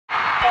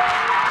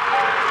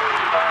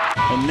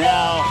And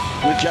now,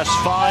 with just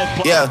 5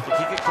 blocks, yeah. the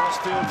kick across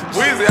field from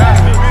Weezy,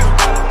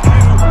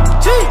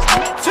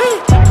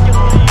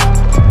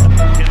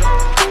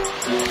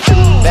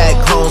 Back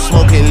home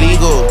smoking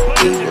legal.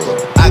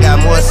 I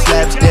got more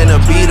slaps than the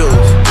Beatles.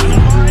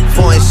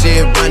 Foreign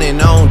shit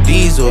running on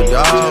diesel,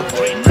 dawg.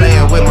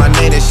 Playing with my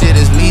name, that shit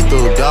is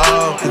lethal,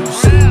 dawg.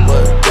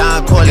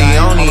 Don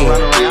Corleone.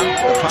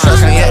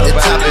 Trust me, at the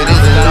top it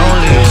isn't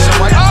lonely.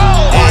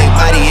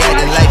 Everybody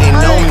acting like they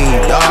know me,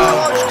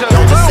 dawg.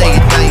 Don't just say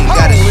it now, you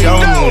gotta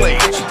show me.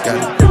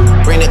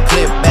 Bring the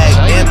clip back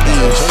empty.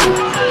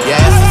 You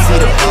asked to see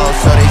the ball,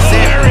 so they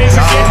sent me,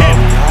 dawg.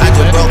 I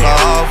just broke her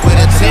off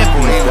with a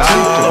temple,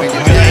 dawg.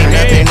 There ain't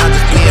nothing, I'm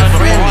just being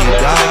friendly,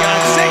 dawg.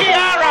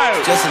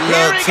 Just a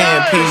little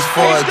 10-piece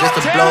for it, just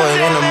to blow it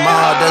in the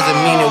mall. Doesn't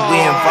mean that we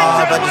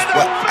involved. I just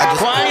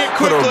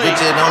put a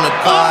Richard on the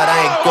card. I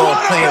ain't going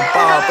playing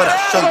ball, but I'll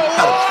show you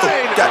how the fuck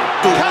you gotta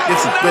do it. If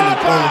you really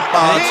wanna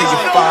fall till you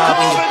fall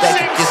when you're back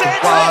against the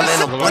wall.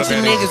 And a bunch of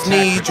niggas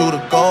need you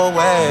to go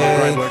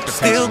away.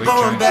 Still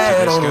going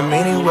bad on them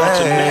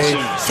anyway.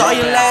 Saw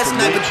you last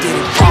night, but did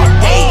it all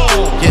day.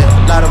 Yeah,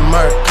 a lot of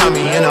murk caught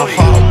me in a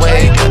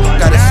hallway.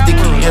 Got a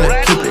sticky in a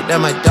keep it that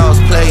my dogs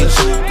play.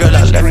 Girl,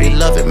 I left you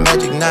love it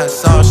magic, not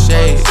all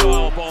shade.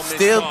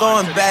 Still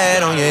going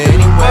bad on you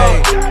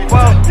anyway.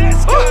 Whoa.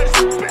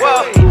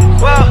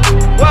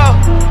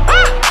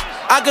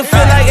 I can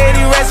feel like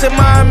 80 rats in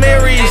my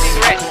Marys.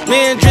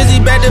 Me and Drizzy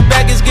back to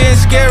back, it's getting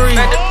scary.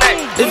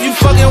 If you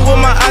fucking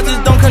with my eyes,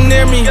 just don't come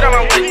near me.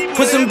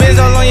 Put some bins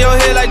all on your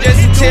head like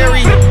Jesse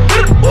Terry.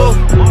 Whoa.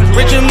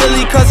 Rich and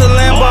Millie cuss a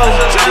Lambo.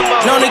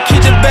 Known to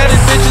keep the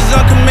baddest bitches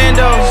on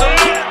commando.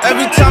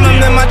 Every time I'm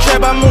in my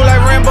trap, I move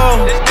like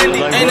Rambo.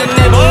 Ain't a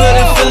neighborhood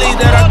in Philly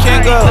that I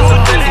can't go.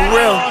 For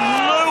real.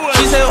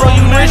 She said, oh,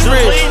 you rich.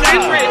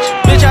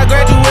 Bitch, I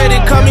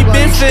graduated, call me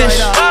Big Fish.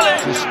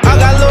 I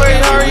got Lori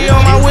Hurry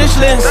on my wish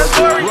list.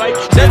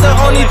 That's the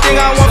only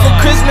thing I want for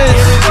Christmas.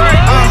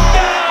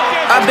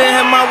 I been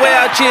had my way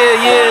out here,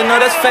 yeah, no,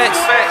 that's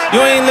facts. You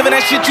ain't living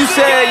that shit you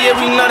said, yeah,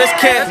 we know that's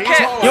cat.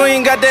 You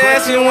ain't got the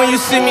ass in when you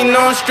see me, no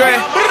I'm straight.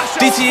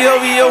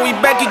 DTOVO, we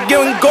back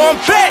again, we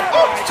going back.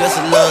 Just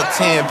a little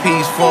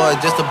 10-piece for it,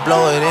 just to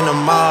blow it in the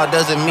mall.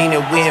 Doesn't mean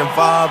that we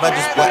involved. I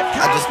just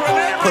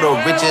put a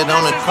Richard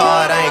on the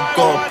card. I ain't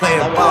going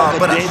playing ball,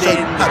 but I'll show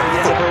you how the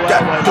fuck you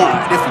gotta do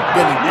it. If you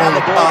really wanna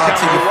ball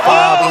till you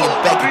fall when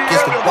you're back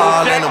against the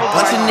wall. And a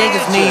bunch of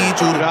niggas need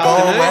you to go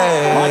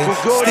away.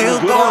 Still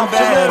going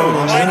bad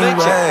on them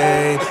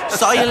anyway.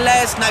 Saw you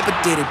last night, but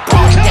did it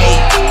all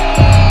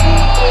day.